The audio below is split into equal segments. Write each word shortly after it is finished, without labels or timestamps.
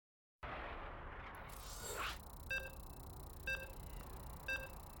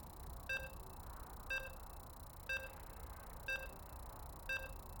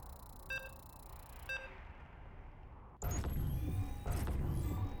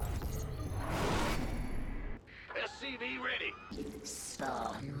UAV ready.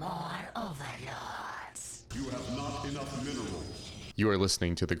 Spawn more overlords. You have not enough minerals. You are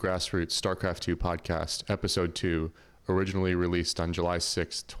listening to the Grassroots StarCraft 2 podcast, episode 2, originally released on July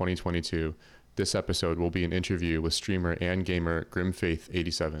 6, 2022. This episode will be an interview with streamer and gamer Grimfaith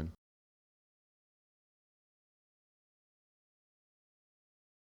 87.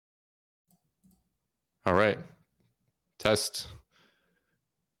 All right. Testing.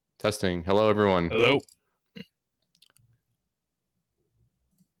 Hello, everyone. Hello.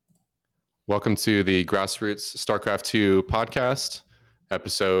 Welcome to the Grassroots StarCraft 2 podcast,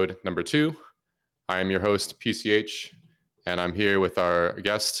 episode number 2. I am your host, PCH, and I'm here with our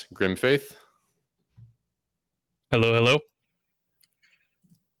guest, Grimfaith. Hello.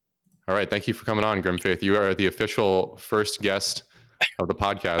 All right. Thank you for coming on, Grimfaith. You are the official first guest of the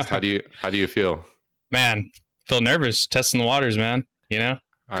podcast. How do you feel? Man, feel nervous testing the waters, man. You know,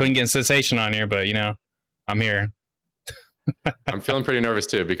 couldn't get a sensation on here, but you know, I'm here. I'm feeling pretty nervous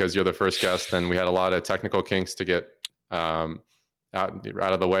too because you're the first guest, and we had a lot of technical kinks to get out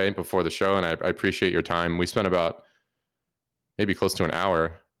of the way before the show. And I appreciate your time. We spent about maybe close to an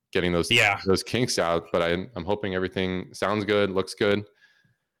hour getting those kinks out, but I'm hoping everything sounds good, looks good,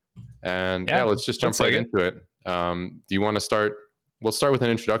 and let's just jump right into it. Do you want to start? We'll start with an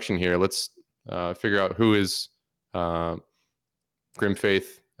introduction here. Let's figure out who is Grimfaith.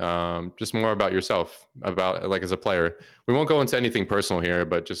 Just more about yourself, about like as a player. We won't go into anything personal here,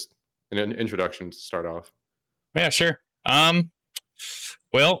 but just an introduction to start off. Yeah, sure.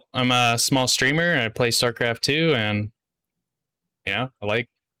 Well, I'm a small streamer. I play StarCraft 2, and yeah, I like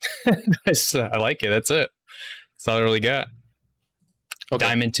I like it. That's it. That's all I really got. Okay.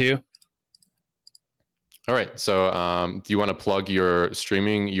 Diamond 2. All right. So do you want to plug your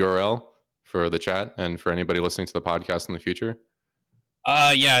streaming URL for the chat and for anybody listening to the podcast in the future?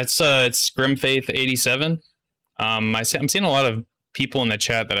 It's Grimfaith 87. I'm seeing a lot of people in the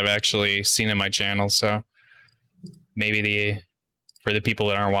chat that I've actually seen in my channel, so maybe for the people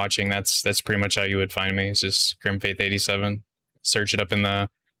that aren't watching, that's pretty much how you would find me. It's just Grimfaith 87. Search it up in the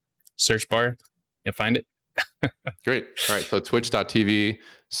search bar. You'll find it. Great. All right. So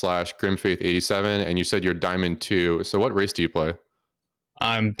twitch.tv/Grimfaith87, and you said you're Diamond 2. So what race do you play?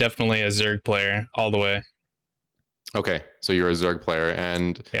 I'm definitely a Zerg player all the way. Okay, so you're a Zerg player,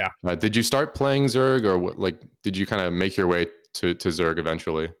 and did you start playing Zerg, or what, like did you kind of make your way to Zerg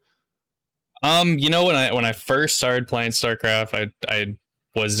eventually? You know, when I first started playing StarCraft, I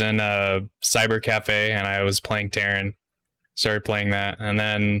was in a cyber cafe and I was playing Terran. Started playing that, and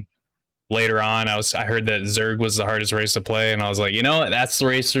then later on, I heard that Zerg was the hardest race to play, and I was like, you know what, that's the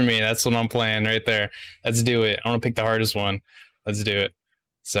race for me. That's what I'm playing right there. Let's do it. I want to pick the hardest one. Let's do it.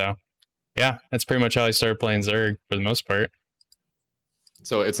 So. Yeah, that's pretty much how I started playing Zerg for the most part.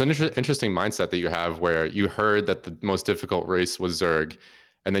 So it's an interesting mindset that you have where you heard that the most difficult race was Zerg,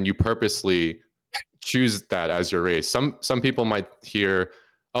 and then you purposely choose that as your race. Some people might hear,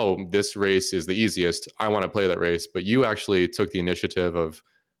 oh, this race is the easiest, I want to play that race. But you actually took the initiative of,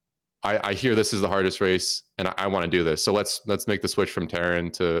 I hear this is the hardest race, and I want to do this. So let's make the switch from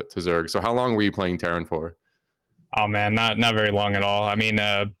Terran to Zerg. So how long were you playing Terran for? Oh man, not very long at all. I mean,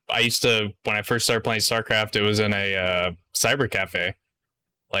 I used to, when I first started playing StarCraft, it was in a cyber cafe.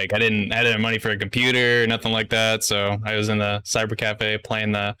 Like I didn't have money for a computer, nothing like that. So I was in the cyber cafe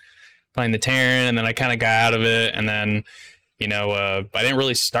playing the Terran, and then I kind of got out of it. And then, you know, I didn't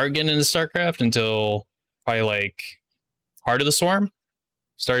really start getting into StarCraft until probably like Heart of the Swarm.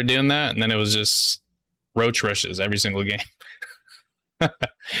 Started doing that, and then it was just roach rushes every single game.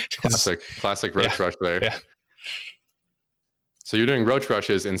 Classic roach rush there. Yeah. So you're doing roach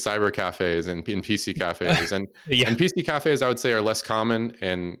rushes in cyber cafes and in PC cafes, and and PC cafes I would say are less common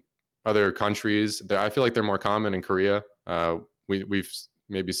in other countries. I feel like they're more common in Korea. We've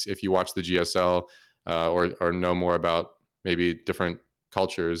maybe if you watch the GSL or know more about maybe different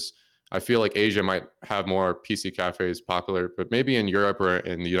cultures, I feel like Asia might have more PC cafes popular, but maybe in Europe or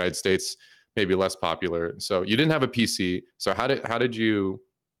in the United States, maybe less popular. So you didn't have a PC. So how did you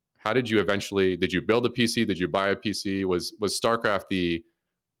eventually, did you build a PC? Did you buy a PC? Was StarCraft the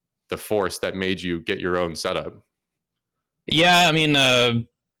force that made you get your own setup? Yeah, I mean,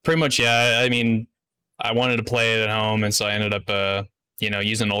 pretty much, yeah. I mean, I wanted to play it at home, and so I ended up,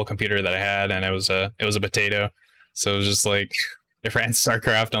 using an old computer that I had, and it was a potato. So it was just like, it ran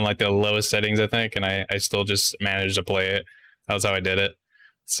StarCraft on like the lowest settings, I think, and I still just managed to play it. That was how I did it.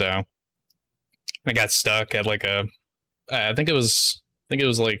 So I got stuck at like I think it was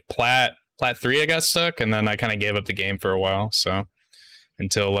like Plat 3 I got stuck, and then I kind of gave up the game for a while. So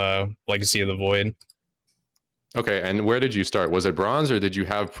until Legacy of the Void. Okay, and where did you start? Was it bronze, or did you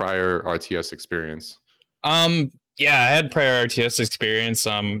have prior RTS experience? Yeah, I had prior RTS experience.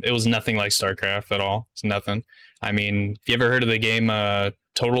 It was nothing like StarCraft at all. It's nothing. I mean, have you ever heard of the game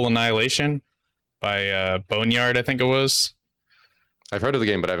Total Annihilation by Boneyard? I think it was. I've heard of the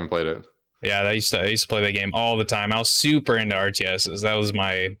game, but I haven't played it. Yeah, I used to play that game all the time. I was super into RTSs. That was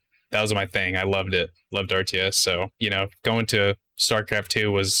my thing. I loved it. Loved RTS. So, going to StarCraft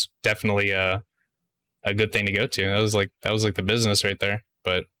 2 was definitely a good thing to go to. That was like the business right there.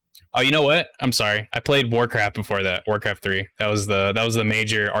 But oh, you know what? I'm sorry. I played Warcraft before that. Warcraft 3. That was the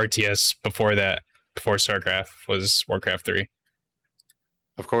major RTS before that. Before StarCraft was Warcraft 3.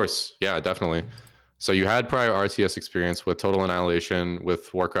 Of course. Yeah, definitely. So you had prior RTS experience with Total Annihilation,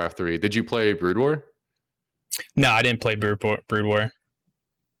 with Warcraft 3. Did you play Brood War? No, I didn't play Brood War.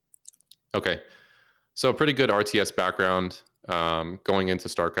 Okay. So pretty good RTS background going into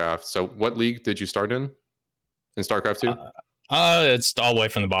StarCraft. So what league did you start in StarCraft 2? It's all the way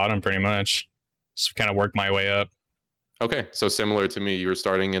from the bottom pretty much. Just kind of work my way up. Okay. So similar to me, you were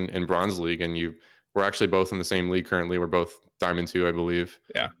starting in Bronze League, and we're actually both in the same league currently. We're both Diamond 2, I believe.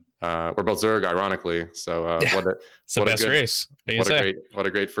 Yeah. We're both Zerg, ironically. So yeah. It's the best race. What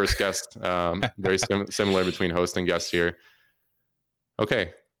a great first guest. Very similar between host and guest here.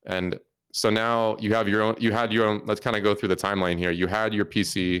 Okay. And so now you had your own, let's kind of go through the timeline here. You had your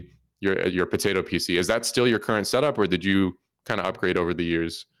PC, your potato PC. Is that still your current setup, or did you kind of upgrade over the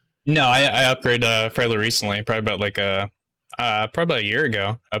years? No, I upgraded fairly recently, probably about a year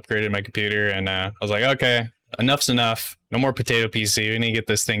ago. Upgraded my computer, and I was like, okay, enough's enough. No more potato PC. We need to get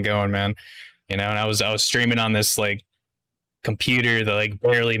this thing going, man. And I was streaming on this like computer that like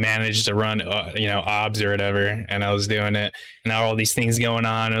barely managed to run OBS or whatever, and I was doing it, and now all these things going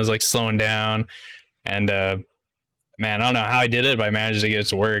on. It was like slowing down, and man, I don't know how I did it, but I managed to get it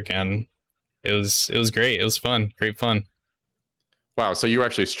to work, and it was great. It was fun, great fun. Wow, so you were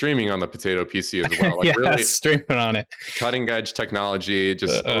actually streaming on the potato PC as well? Like yeah, really streaming on it. Cutting edge technology,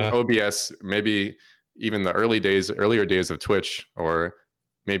 just OBS, maybe even the earlier days of Twitch, or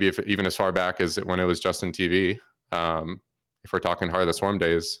maybe even as far back as when it was Justin TV. If we're talking Heart of the Swarm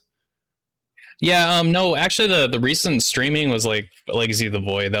days. Yeah, no, actually the recent streaming was like Legacy of the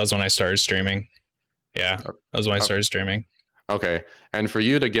Void. That was when I started streaming. Yeah, that was when I started streaming. Okay, and for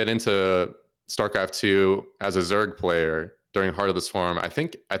you to get into StarCraft 2 as a Zerg player during Heart of the Swarm, I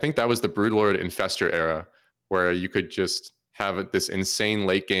think that was the Broodlord Infestor era, where you could just have this insane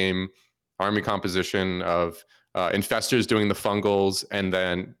late game army composition of infestors doing the fungals, and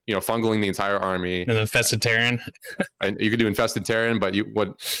then fungling the entire army. And the infested Terran. And you could do infested Terran, but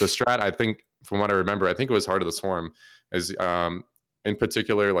what the strat, I think, from what I remember, I think it was Heart of the Swarm, is in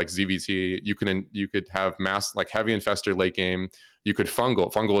particular like ZVT. You could have mass like heavy infestor late game. You could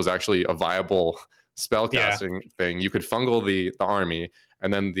fungal. Fungal is actually a viable spellcasting thing. You could fungal the army,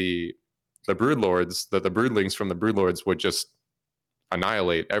 and then the broodlords, the broodlings from the broodlords would just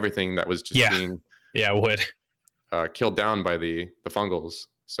annihilate everything that was just being it would killed down by the fungals.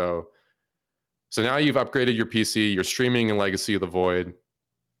 So now you've upgraded your PC. You're streaming in Legacy of the Void.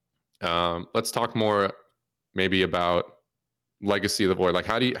 Let's talk more maybe about Legacy of the Void. Like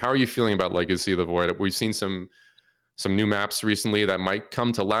how are you feeling about Legacy of the Void? We've seen some new maps recently that might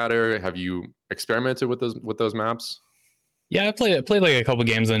come to ladder. Have you experimented with those maps? Yeah, I played like a couple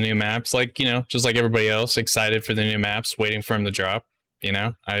games on the new maps, like, just like everybody else, excited for the new maps, waiting for them to drop.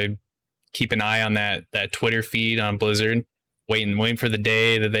 I keep an eye on that Twitter feed on Blizzard, waiting for the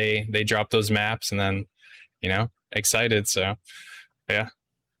day that they drop those maps, and then, excited. So, yeah.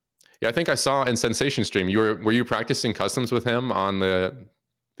 Yeah, I think I saw in Sensation stream, were you practicing customs with him on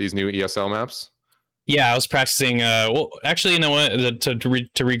these new ESL maps? Yeah, I was practicing. Well, actually, you know what?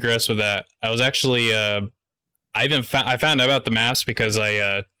 To regress with that, I was actually I found out about the maps because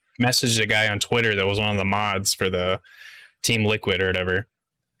I messaged a guy on Twitter that was one of the mods for the Team Liquid or whatever,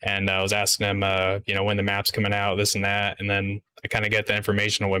 and I was asking him, when the map's coming out, this and that, and then I kind of get the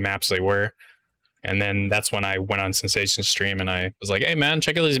information on what maps they were, and then that's when I went on Sensation stream and I was like, "Hey man,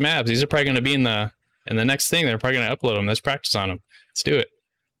 check out these maps. These are probably going to be in the next thing. They're probably going to upload them. Let's practice on them. Let's do it."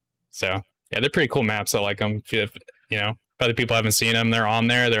 So yeah, they're pretty cool maps. I like them. If other people haven't seen them, they're on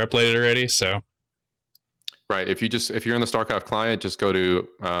there. They're uploaded already. So. Right. If you're in the StarCraft client, just go to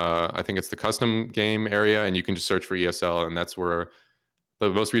I think it's the custom game area, and you can just search for ESL, and that's where the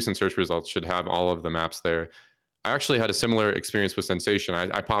most recent search results should have all of the maps there. I actually had a similar experience with Sensation.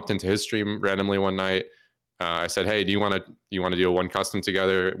 I popped into his stream randomly one night. I said, "Hey, do you want to do a one custom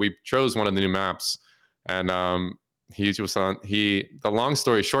together?" We chose one of the new maps, and the long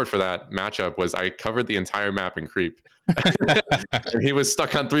story short for that matchup was I covered the entire map in creep. And he was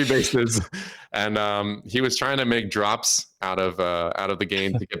stuck on 3 bases, and he was trying to make drops out of the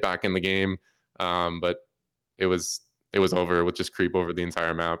game to get back in the game, but it was over with just creep over the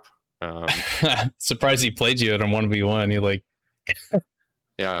entire map. Surprised he played you at a 1v1. You like,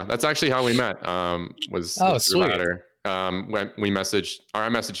 yeah, that's actually how we met. Was through sweet. ladder. When we messaged, or I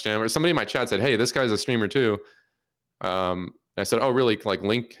messaged him, or somebody in my chat said, "Hey, this guy's a streamer too." I said, "Oh, really? Like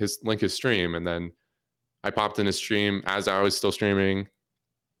link his stream," and then I popped in his stream as I was still streaming,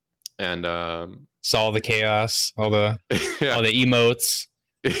 and saw all the chaos, all the all the emotes.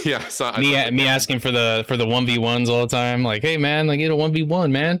 Yeah, so me asking for the 1v1s all the time. Like, hey man, like get a 1v1,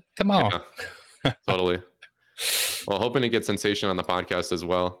 man. Come on. Yeah, totally. Well, hoping to get Sensation on the podcast as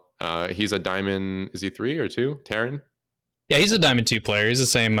well. He's a Diamond. Is he 3 or 2? Terran? Yeah, he's a Diamond 2 player. He's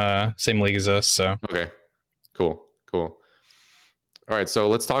the same league as us. So okay, cool. All right, so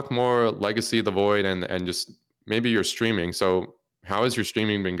let's talk more Legacy, The Void, and just maybe your streaming. So how has your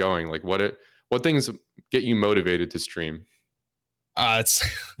streaming been going? Like, what things get you motivated to stream? It's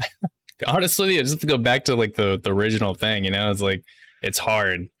honestly, I just to go back to like the original thing. It's like it's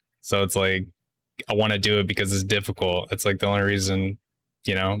hard. So it's like I want to do it because it's difficult. It's like the only reason,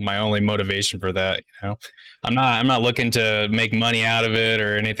 my only motivation for that. I'm not looking to make money out of it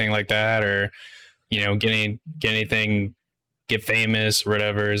or anything like that, or get anything, get famous or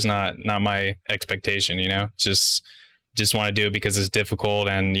whatever is not my expectation. Just want to do it because it's difficult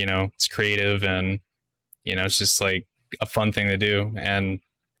and it's creative and it's just like a fun thing to do. And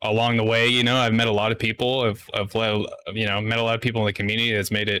along the way, I've met a lot of people. I've met a lot of people in the community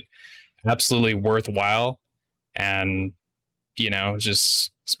that's made it absolutely worthwhile. And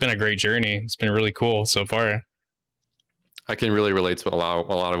it's been a great journey. It's been really cool so far. I can really relate to a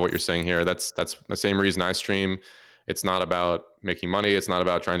lot of what you're saying here. That's the same reason I stream. It's not about making money. It's not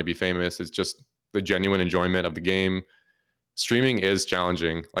about trying to be famous. It's just the genuine enjoyment of the game. Streaming is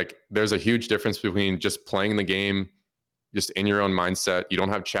challenging. Like there's a huge difference between just playing the game, just in your own mindset. You don't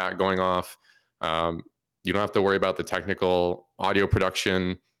have chat going off. You don't have to worry about the technical audio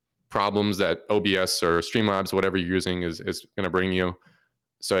production problems that OBS or Streamlabs, whatever you're using, is going to bring you.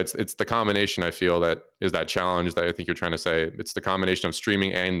 So it's the combination, I feel, that is that challenge that I think you're trying to say. It's the combination of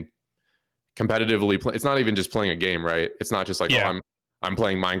streaming and competitively play. It's not even just playing a game, right? It's not just like, oh, I'm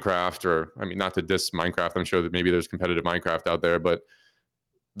playing Minecraft, or I mean, not to diss Minecraft. I'm sure that maybe there's competitive Minecraft out there, but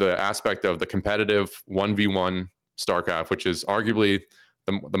the aspect of the competitive 1v1 StarCraft, which is arguably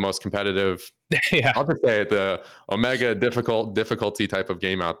the most competitive, I'll just say it, the omega difficulty type of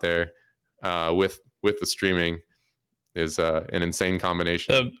game out there, with the streaming, is an insane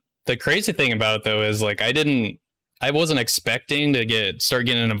combination. The crazy thing about it though is like I wasn't expecting to start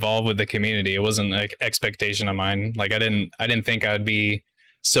getting involved with the community. It wasn't an expectation of mine. Like I didn't think I'd be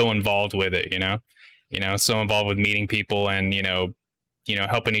so involved with it, so involved with meeting people and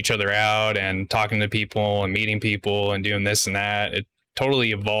helping each other out and talking to people and meeting people and doing this and that. It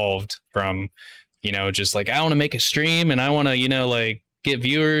totally evolved from, just like, I want to make a stream and I want to, like get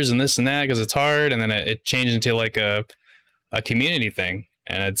viewers and this and that because it's hard. And then it changed into like a community thing.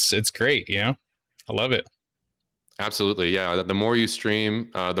 And it's great. I love it. Absolutely. Yeah. The more you stream,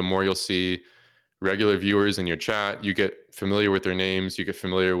 the more you'll see regular viewers in your chat. You get familiar with their names. You get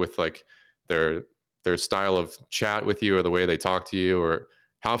familiar with like their style of chat with you, or the way they talk to you, or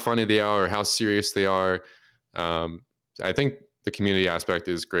how funny they are, or how serious they are. I think the community aspect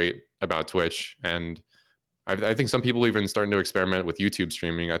is great about Twitch. And I think some people even starting to experiment with YouTube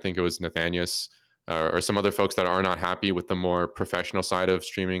streaming. I think it was Nathanius or some other folks that are not happy with the more professional side of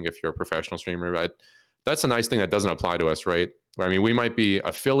streaming. If you're a professional streamer, right? That's a nice thing that doesn't apply to us, right? I mean, we might be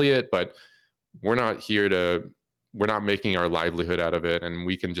affiliate, but we're not making our livelihood out of it, and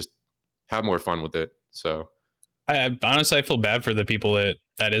we can just have more fun with it. So I honestly, I feel bad for the people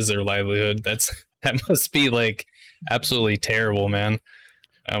that is their livelihood. That must be like absolutely terrible, man.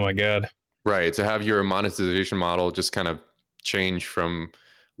 Oh my God. Right. To have your monetization model just kind of change from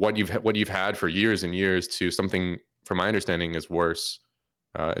what you've had for years and years to something, from my understanding, is worse.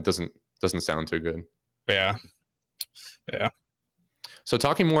 It doesn't sound too good. Yeah. So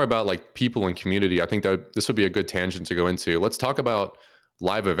talking more about like people and community, I think that this would be a good tangent to go into. Let's talk about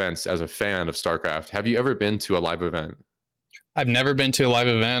live events. As a fan of StarCraft, have you ever been to a live event? I've never been to a live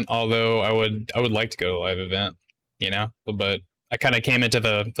event, although I would like to go to a live event, but I kind of came into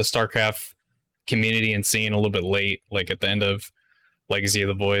the StarCraft community and scene a little bit late, like at the end of Legacy of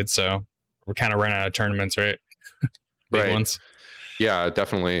the Void. So we're kind of running out of tournaments, right? Big right. ones. Yeah,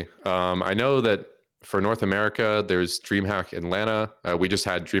 definitely. I know that for North America, there's DreamHack Atlanta. We just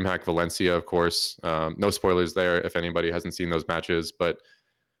had DreamHack Valencia, of course. No spoilers there if anybody hasn't seen those matches, but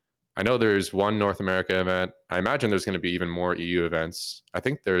I know there's one North America event. I imagine there's going to be even more EU events. I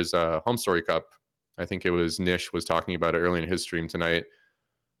think there's a Home Story Cup. I think it was Nish was talking about it early in his stream tonight.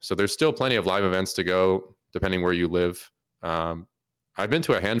 So there's still plenty of live events to go. depending where you live. I've been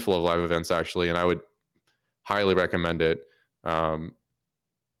to a handful of live events actually, and I would highly recommend it.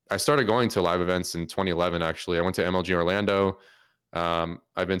 I started going to live events in 2011. Actually, I went to MLG Orlando.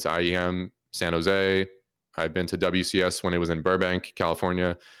 I've been to IEM San Jose. I've been to WCS when it was in Burbank,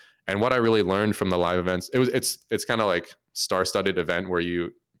 California. And what I really learned from the live events, it's kind of like star-studded event where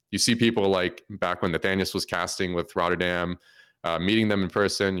you see people like back when Nathanius was casting with Rotterdam, meeting them in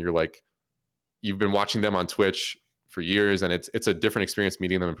person. You've been watching them on Twitch for years, and it's a different experience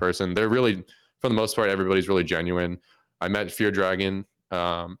meeting them in person. They're really, for the most part, everybody's really genuine. I met Fear Dragon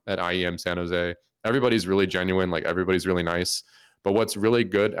at IEM San Jose. Everybody's really genuine, like everybody's really nice. But what's really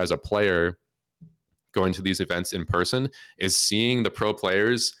good as a player going to these events in person is seeing the pro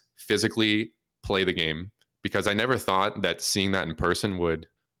players physically play the game, because I never thought that seeing that in person would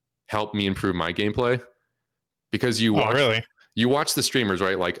help me improve my gameplay. Because you watch the streamers,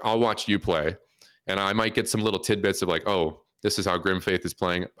 right? Like I'll watch you play and I might get some little tidbits of like, oh, this is how Grimfaith is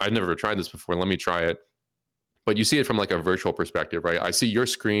playing. I've never tried this before. Let me try it. But you see it from like a virtual perspective, right? I see your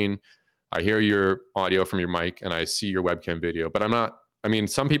screen, I hear your audio from your mic, and I see your webcam video. But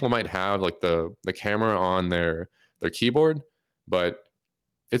some people might have like the camera on their keyboard, but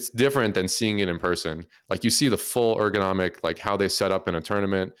it's different than seeing it in person. Like you see the full ergonomic, like how they set up in a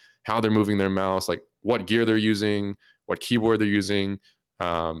tournament, how they're moving their mouse, like what gear they're using, what keyboard they're using,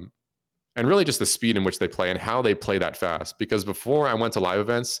 and really just the speed in which they play and how they play that fast. Because before I went to live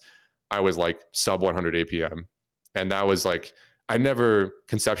events, I was like sub 100 APM. And that was like, I never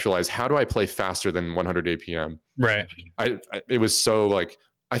conceptualized how do I play faster than 100 APM. Right. It was so like,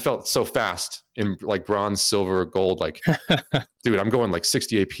 I felt so fast in like bronze, silver, gold. Like, dude, I'm going like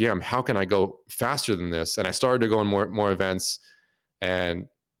 60 APM. How can I go faster than this? And I started to go on more events. And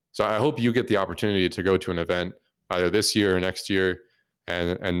so I hope you get the opportunity to go to an event either this year or next year.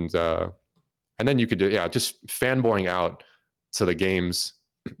 And then you could do, just fanboying out to the games.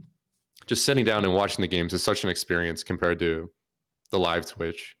 Just sitting down and watching the games is such an experience compared to the live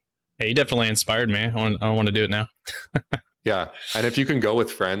Twitch. Hey, you definitely inspired me. I want to do it now. Yeah, and if you can go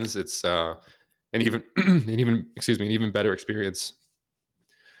with friends, it's an even better experience.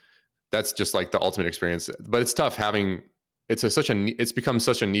 That's just like the ultimate experience. But it's tough having it's become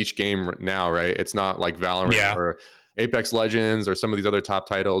such a niche game now, right? It's not like Valorant or Apex Legends or some of these other top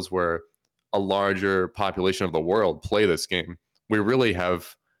titles where a larger population of the world play this game. We really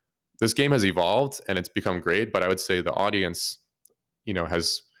have, this game has evolved and it's become great, but I would say the audience,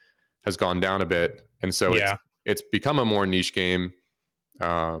 has gone down a bit. And so it's become a more niche game.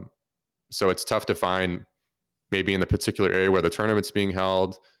 So it's tough to find maybe in the particular area where the tournament's being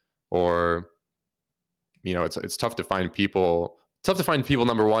held, or, it's tough to find people,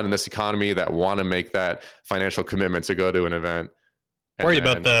 number one, in this economy that want to make that financial commitment to go to an event. Worried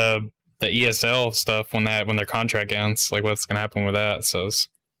about the ESL stuff when their contract ends, like what's going to happen with that. So,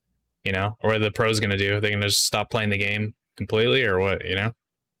 or what are the pros going to do? Are they going to just stop playing the game completely or what,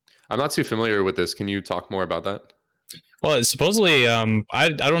 I'm not too familiar with this. Can you talk more about that? Well, it's supposedly, I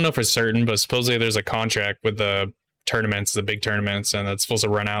don't know for certain, but supposedly there's a contract with the tournaments, the big tournaments, and it's supposed to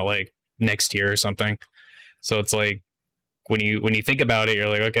run out like next year or something. So it's like, when you think about it, you're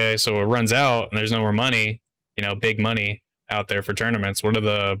like, okay, so it runs out and there's no more money, big money out there for tournaments. What are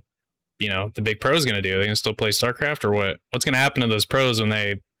the big pros going to do? Are they going to still play StarCraft, or what? What's going to happen to those pros when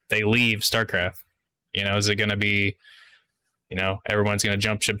they leave StarCraft? Is it going to be, everyone's going to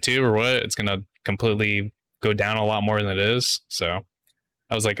jump ship too, or what? It's going to completely go down a lot more than it is. So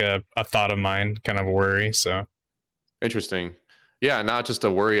that was like a thought of mine, kind of a worry. So interesting. Yeah, not just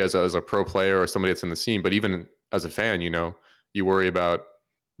a worry as a pro player or somebody that's in the scene, but even as a fan, you worry about,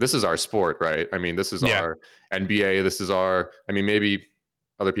 this is our sport, right? I mean, this is our NBA. This is maybe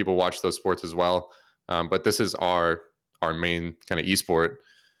other people watch those sports as well, but this is our main kind of esport.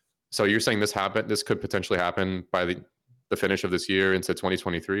 So you're saying this could potentially happen by the finish of this year into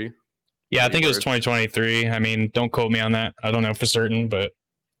 2023? Yeah, I think it was 2023. I mean, don't quote me on that. I don't know for certain, but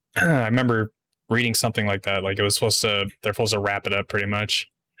I remember reading something like that. Like they're supposed to wrap it up pretty much.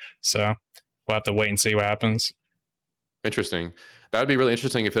 So we'll have to wait and see what happens. Interesting. That would be really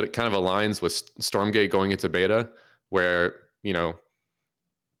interesting if it kind of aligns with Stormgate going into beta, where,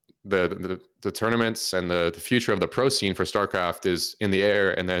 the tournaments and the future of the pro scene for StarCraft is in the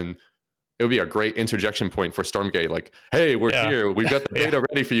air, and then it would be a great interjection point for Stormgate. Like, hey, we're here. We've got the beta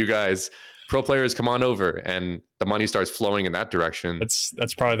ready for you guys. Pro players, come on over, and the money starts flowing in that direction.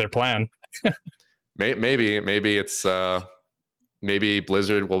 That's probably their plan. Maybe it's maybe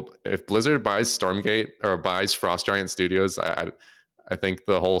Blizzard will, if Blizzard buys Stormgate or buys Frost Giant Studios, I think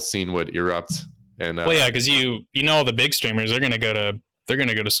the whole scene would erupt. And because all the big streamers, they're gonna go to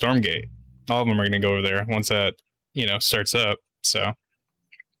Stormgate. all of them are going to go over there once that, starts up. So,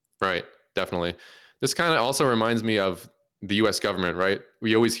 right, definitely. This kind of also reminds me of the U.S. government, right?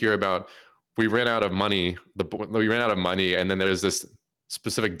 We always hear about we ran out of money. We ran out of money, and then there's this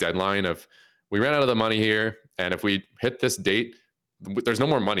specific deadline of we ran out of the money here, and if we hit this date, there's no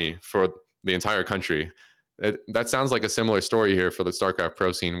more money for the entire country. That sounds like a similar story here for the StarCraft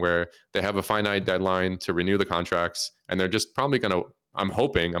Pro scene, where they have a finite deadline to renew the contracts, and they're just probably going to. I'm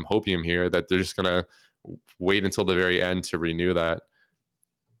hoping here that they're just going to wait until the very end to renew that.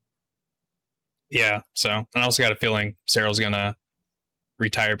 Yeah. So I also got a feeling Cyril's going to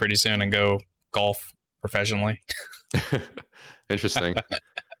retire pretty soon and go golf professionally. Interesting.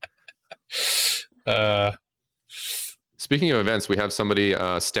 Speaking of events, we have somebody,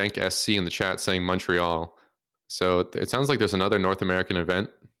 Stank SC in the chat saying Montreal. So it sounds like there's another North American event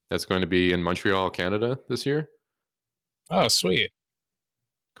that's going to be in Montreal, Canada this year. Oh, sweet.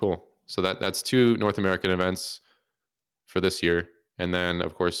 Cool. So that's 2 North American events for this year. And then,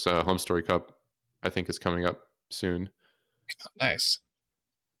 of course, Home Story Cup, I think, is coming up soon. Nice.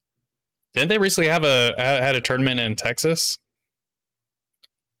 Didn't they recently had a tournament in Texas?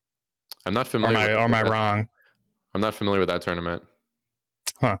 I'm not familiar. Or am I wrong? I'm not familiar with that tournament.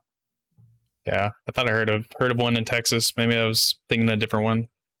 Huh. Yeah, I thought I heard of one in Texas. Maybe I was thinking a different one.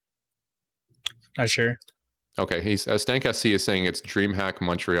 Not sure. Okay, he's Stank SC is saying it's DreamHack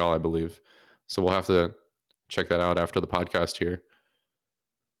Montreal, I believe. So we'll have to check that out after the podcast here.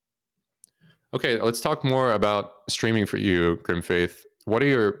 Okay, let's talk more about streaming for you, Grimfaith. What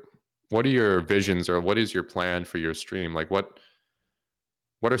are your visions, or what is your plan for your stream? Like what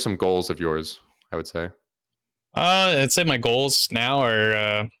are some goals of yours, I would say? I'd say my goals now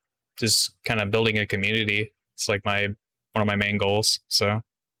are just kind of building a community. It's like one of my main goals. So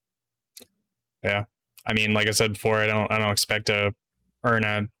yeah. I mean, like I said before, I don't expect to earn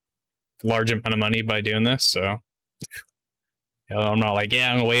a large amount of money by doing this. So I'm not like,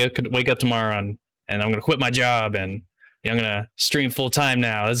 I'm gonna wake up tomorrow and I'm gonna quit my job and I'm gonna stream full time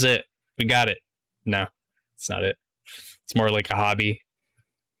now. That's it. We got it. No, it's not it. It's more like a hobby.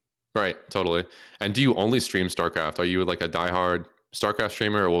 Right, totally. And do you only stream StarCraft? Are you like a diehard StarCraft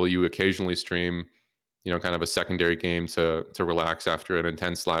streamer, or will you occasionally stream, kind of a secondary game to relax after an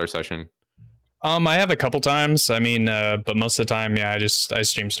intense ladder session? I have a couple times. I mean, but most of the time, yeah, I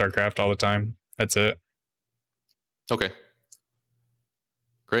stream StarCraft all the time. That's it. Okay.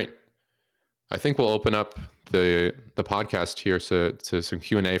 Great. I think we'll open up the podcast here to some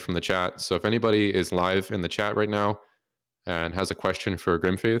Q&A from the chat. So if anybody is live in the chat right now and has a question for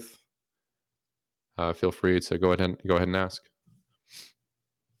Grimfaith, feel free to go ahead and ask.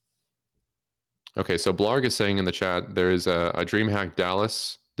 Okay, so Blarg is saying in the chat there is a DreamHack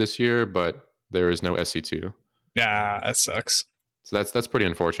Dallas this year, but there is no SC2. Yeah, that sucks. So that's pretty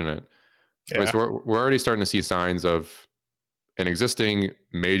unfortunate. Yeah. So we're already starting to see signs of an existing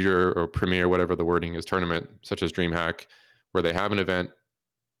major or premier, whatever the wording is, tournament such as DreamHack, where they have an event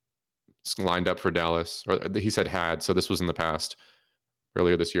lined up for Dallas, or he said had, so this was in the past,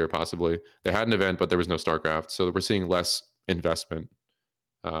 earlier this year possibly. They had an event, but there was no StarCraft, so we're seeing less investment.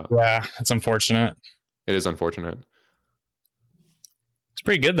 Yeah, it's unfortunate. It is unfortunate. It's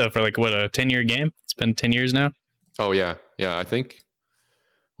pretty good though for like what, a 10-year game? It's been 10 years now. Oh yeah, I think,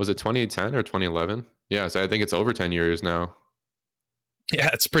 was it 2010 or 2011? Yeah, so I think it's over 10 years now. Yeah,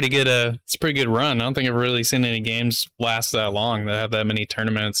 it's pretty good. It's a pretty good run. I don't think I've really seen any games last that long that have that many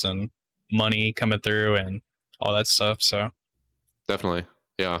tournaments and money coming through and all that stuff. So definitely,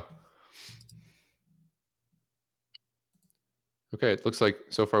 yeah. Okay, it looks like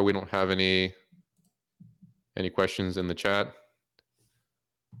so far we don't have any questions in the chat.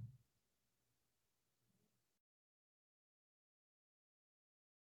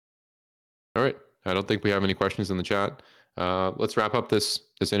 All right, I don't think we have any questions in the chat. Let's wrap up this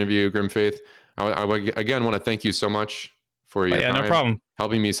interview, Grimfaith. I again want to thank you so much for your time, no problem,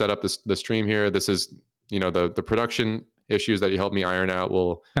 helping me set up the stream here. This is, the production issues that you helped me iron out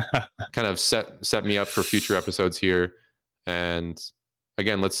will kind of set me up for future episodes here. And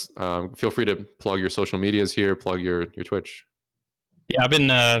again, let's feel free to plug your social medias here, plug your Twitch. Yeah, I've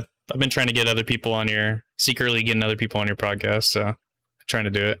been trying to get other people on secretly getting other people on your podcast. So trying to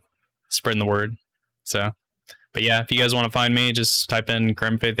do it, spreading the word. So, but yeah, if you guys want to find me, just type in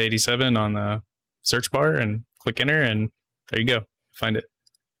Grimfaith87 on the search bar and click enter, and there you go, find it.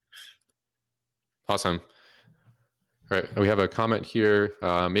 Awesome. All right, we have a comment here.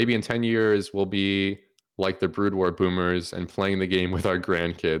 Maybe in 10 years we'll be like the Brood War boomers and playing the game with our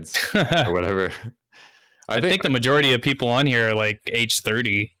grandkids or whatever. I think the majority of people on here are like age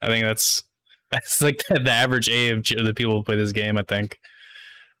 30. I think that's like the average age of the people who play this game, I think.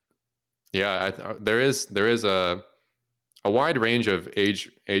 Yeah, there is a wide range of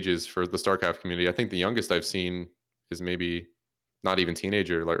ages for the StarCraft community. I think the youngest I've seen is maybe not even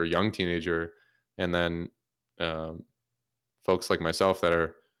teenager, like or young teenager, and then folks like myself that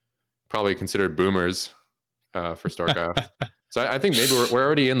are probably considered boomers for StarCraft. So I think maybe we're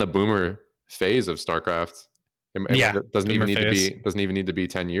already in the boomer phase of StarCraft. Yeah, It doesn't even boomer need phase. to be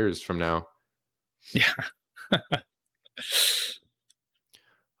 10 years from now. Yeah.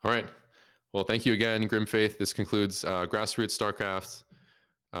 All right. Well, thank you again, Grimfaith. This concludes Grassroots StarCraft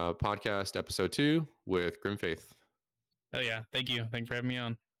podcast episode 2 with Grimfaith. Oh yeah. Thank you. Thanks for having me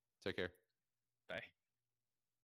on. Take care. Bye.